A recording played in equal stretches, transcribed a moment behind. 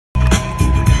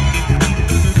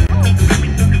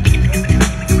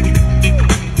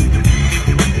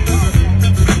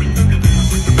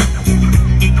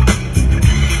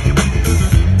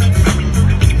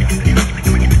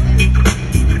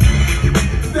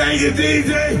Thank you,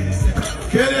 DJ.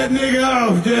 Cut that nigga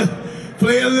off. Just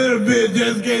play a little bit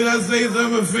just in case I say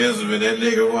something offensive and that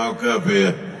nigga walk up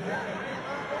here.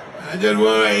 I just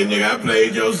want, hey, nigga, I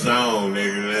played your song,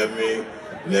 nigga.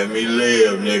 Let me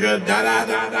live, nigga. Da da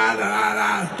da da da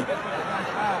da.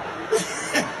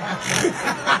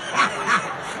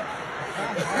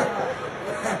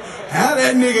 How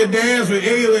that nigga dance with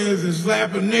aliens and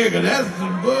slap a nigga? That's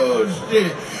some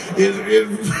bullshit. Is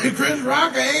Chris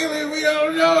Rock an alien? We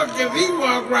don't know, because he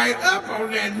walked right up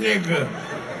on that nigga.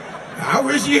 I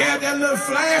wish he had that little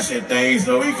flashing thing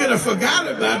so we could have forgot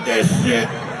about that shit.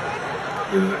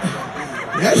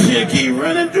 That shit keep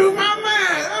running through my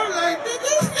mind. I was like, did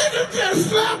this nigga just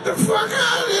slap the fuck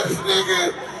out of this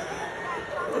nigga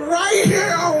right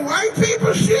here on white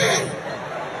people shit?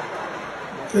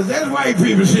 Cause that's white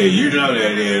people shit, you know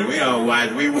that is. We don't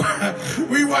watch, we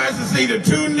watch to see the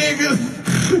two niggas.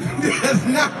 That's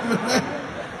not.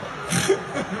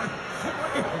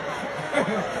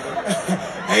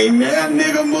 Ain't that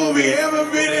nigga movie ever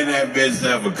been in that bitch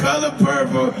except for Color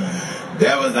Purple.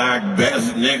 That was our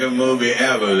best nigga movie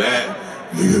ever. That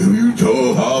nigga, you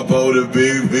told Harpo to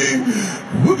be big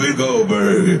Whoopi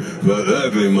Goldberg for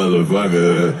ugly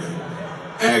motherfucker.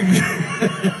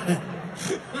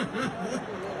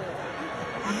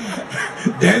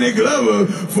 Danny Glover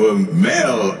for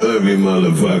male ugly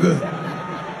motherfucker.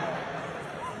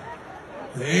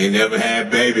 They ain't never had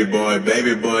Baby Boy.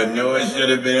 Baby Boy, no, it should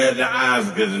have been at the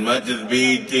Oscars. As much as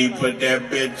BET put that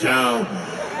bitch on,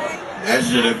 that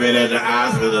should have been at the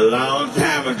Oscars a long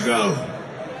time ago.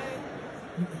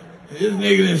 This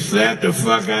nigga done slapped the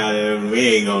fuck out of him.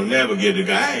 We ain't gonna never get the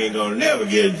guy. I ain't gonna never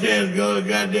get a chance to go to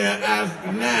goddamn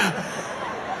Oscar now.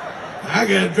 I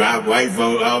gotta drop white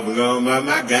folk off and go on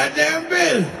my goddamn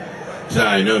business.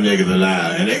 Sorry, no niggas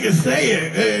allowed. And they can say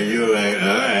it. Hey, you like,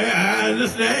 all right, I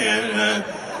understand.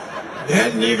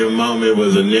 That nigga moment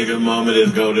was a nigga moment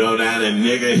that's gonna go down in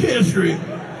nigga history.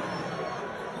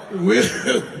 Will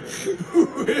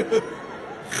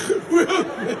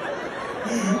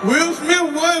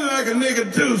Smith was like a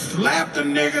nigga too. Slapped a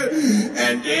nigga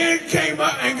and then came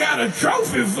up and got a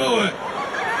trophy for it.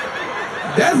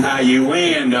 That's how you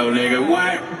win, though, nigga.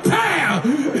 What? Pow!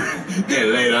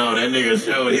 Then later on, that nigga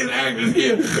showed his actors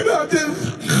here.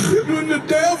 When the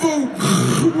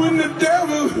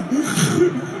devil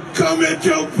come at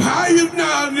your highest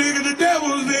now, nigga, the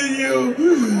devil's in you.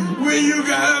 When you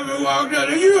got up and walked out,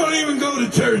 you don't even go to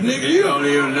church, nigga. You don't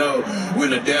even know when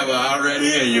the devil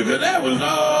already in you, because that was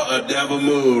all a devil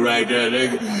move right there,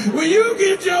 nigga. When you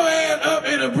get your ass up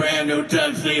in a brand new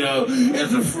tuxedo and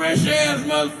some fresh ass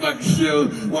motherfucking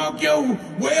shoes, walk your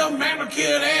well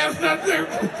manicured ass up there.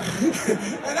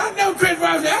 And I know Chris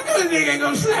Rock said, I know this nigga ain't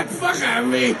gonna slap the fuck out of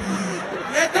me.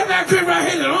 That's not Chris Rock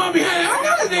hitting the arm behind him. I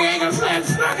know this nigga ain't gonna slap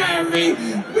the fuck out of me.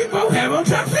 We both have on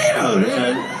tuxedos.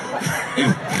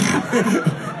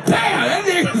 Damn, that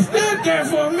nigga stood there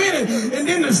for a minute, and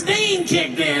then the steam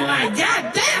kicked in like,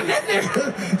 God damn, that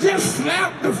nigga just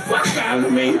slapped the fuck out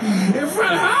of me in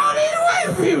front of all these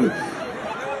white people.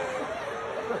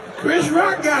 Chris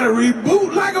Rock got a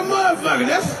reboot like a motherfucker.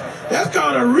 That's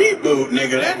called a reboot,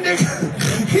 nigga. That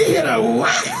nigga, he hit a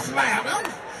whack slap.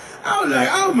 I was like,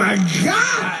 oh my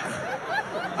God.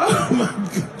 Oh my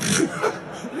God.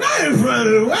 Not in front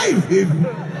of the white people.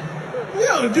 You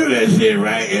don't do that shit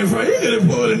right in front. You could have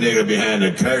pulled a nigga behind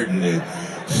the curtain and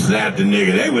slapped the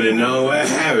nigga. They would have known what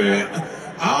happened.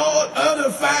 All other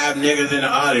 5 niggas in the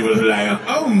audience was like,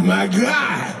 oh my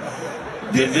God.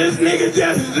 Did this nigga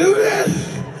just do this?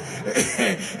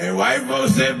 And white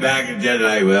folks sat back and just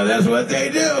like, well, that's what they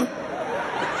do.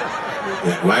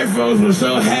 White folks were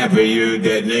so happy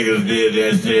that niggas did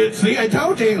that shit. See, I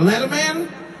told you, let them in.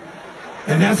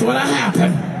 And that's what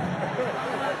happened.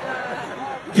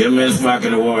 Give him his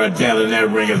fucking award, tell him that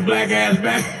bring his black ass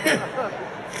back.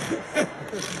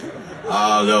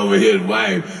 All over his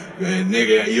wife. Man,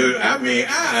 nigga,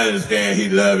 I understand he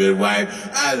love his wife.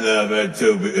 I love her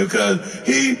too, because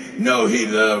he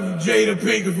loved Jada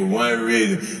Pinkett for one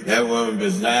reason. That woman,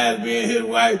 besides being his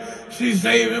wife, she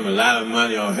saved him a lot of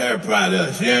money on hair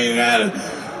products. She ain't got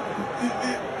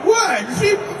what?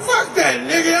 Fuck that,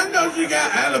 nigga. I know she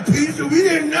got alopecia. We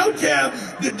didn't know till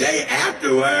the day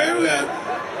afterward.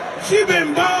 She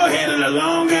been bald-headed a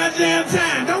long goddamn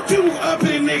time. Don't you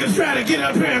uppity niggas try to get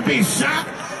up here and be shocked?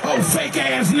 Oh,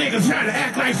 fake-ass niggas trying to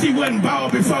act like she wasn't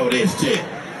bald before this shit.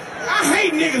 I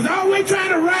hate niggas always trying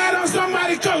to ride on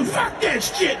somebody's coat. Fuck that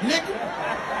shit,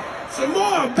 nigga. Some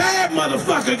more bad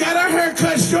motherfucker got her hair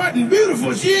cut short and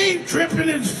beautiful. She ain't tripping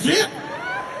and shit.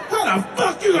 How the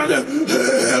fuck you gonna do?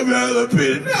 No,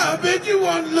 bitch, you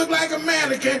want to look like a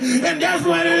mannequin, and that's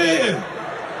what it is.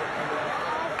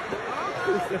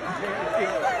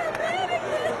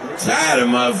 Tired of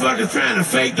motherfuckers trying to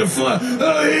fake the fuck.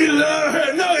 Oh, he loved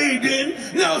her. No, he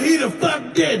didn't. No, he the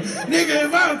fuck did. Nigga,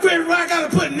 if I was Chris Rock, I gotta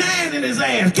put 9 in his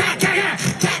ass.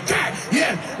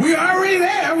 Yeah, we already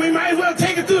there. We might as well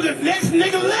take it to the next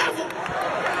nigga level.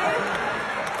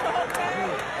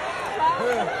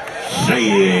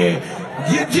 Shit.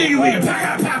 Get jiggy with it.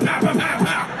 Pow, pow, pow, pow, pow,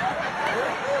 pow.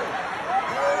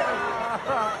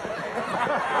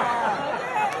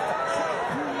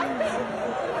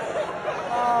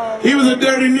 He was a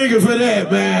dirty nigga for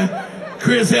that, man.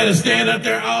 Chris had to stand up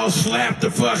there all slapped the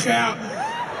fuck out.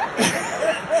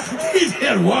 He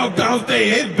just walked off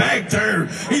stage, his back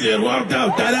turned. He just walked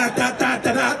off. Da da da da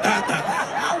da da da.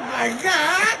 Oh my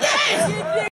God, damn.